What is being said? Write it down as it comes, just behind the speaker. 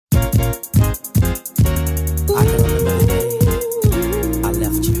I can remember the day I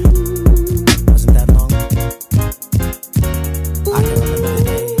left you. Wasn't that long? I can remember the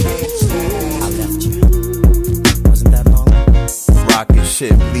day I left you. Wasn't that long? Rocket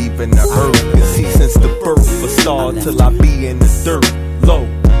ship leaving the earth. Can see since the birth. A star till I be in the dirt. Low.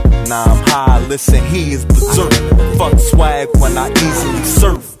 Now I'm high, listen, he is berserk. Fuck swag when I easily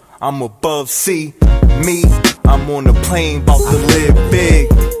surf. I'm above sea, me, I'm on the plane, bout to live big.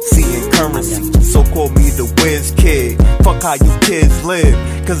 Seeing currency, so call me the whiz kid. Fuck how you kids live,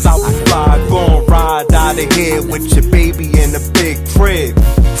 cause I will fly, gon' ride out of here with your baby in a big crib.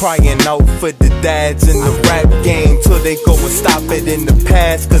 Crying out for the dads in the rap game, till they go and stop it in the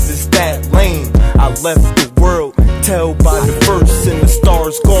past, cause it's that lame. I left the world, tell by the verse, and the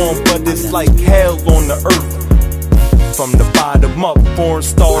stars gone, but it's like hell on the earth. From the bottom up,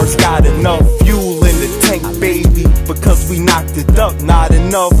 Bornstarz got enough fuel in the tank, baby, because we knocked it up. Not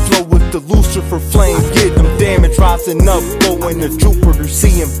enough flow with the Lucifer flame, get them damage rising up, going to Jupiter,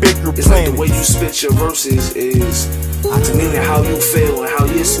 seeing bigger planets. It's like the way you spit your verses is demeaning how you feel and how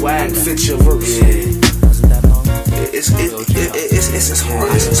your swag fits your verse. It's hard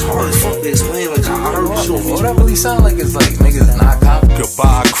as fuck to explain. Like I heard what that really sound like is like niggas not copy.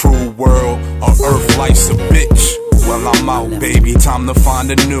 Goodbye, cruel world. On earth, life's a bitch. Well, I'm out, baby. Time to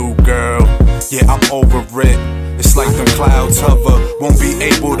find a new girl. Yeah, I'm over it. It's like them clouds hover. Won't be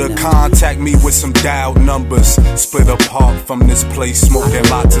able to contact me with some dialed numbers. Split apart from this place, smoking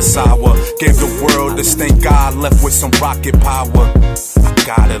lots of sour. Gave the world a stink eye, left with some rocket power. I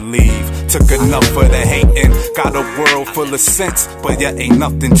gotta leave, took enough of the hating. Got a world full of sense, but yet ain't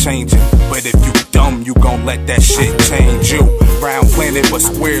nothing changing. But if you dumb, you gon' let that shit change you. Round planet, but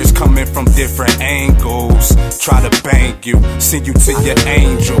squares coming from different angles. Try to bang you, send you to your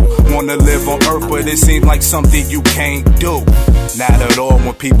angel. Wanna live on earth, but it seems like something you can't do. Not at all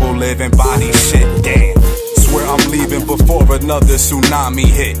when people live in body shit, damn. Swear I'm leaving before another tsunami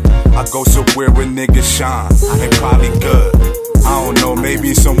hit. I go somewhere where niggas shine, and probably good. I don't know,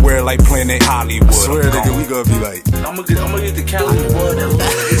 maybe somewhere like Planet Hollywood. I swear, nigga, we gonna be like, I'ma get the Cali wood and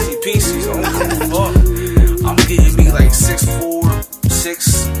easy pieces. I don't give a fuck. I'm getting me like 6'4",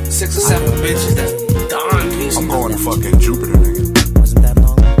 6 or 7 bitches that's dime pieces. I'm going to fucking Jupiter, nigga. Wasn't that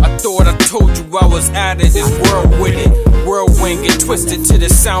long? I thought I told you I was out of this world with it. Whirlwind get twisted to the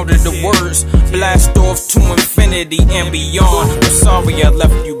sound of the words. Blast off to infinity and beyond. I'm sorry I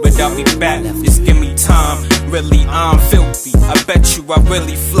left you, but I'll be back. Just give me time. Really, I'm filthy. I bet you I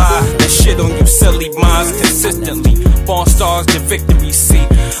really fly. That shit on you silly minds consistently. Bornstarz the victory, see.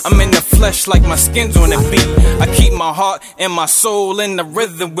 I'm in the flesh like my skin's on a beat. I keep my heart and my soul in the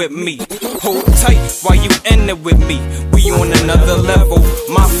rhythm with me. Hold tight while you in it with me. We on another level.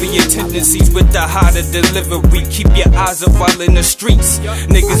 Mafia tendencies with the hotter delivery. Keep your eyes up while in the streets.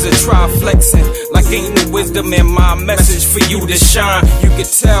 Niggas are try flexing like ain't no wisdom in my message for you to shine. You can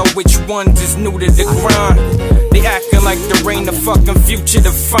tell which ones is new to the grind. They acting like there ain't a fucking future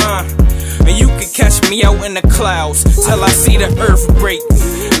to find. And you can catch me out in the clouds till I see the earth break.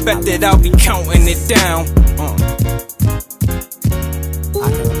 Bet that I'll be counting it down.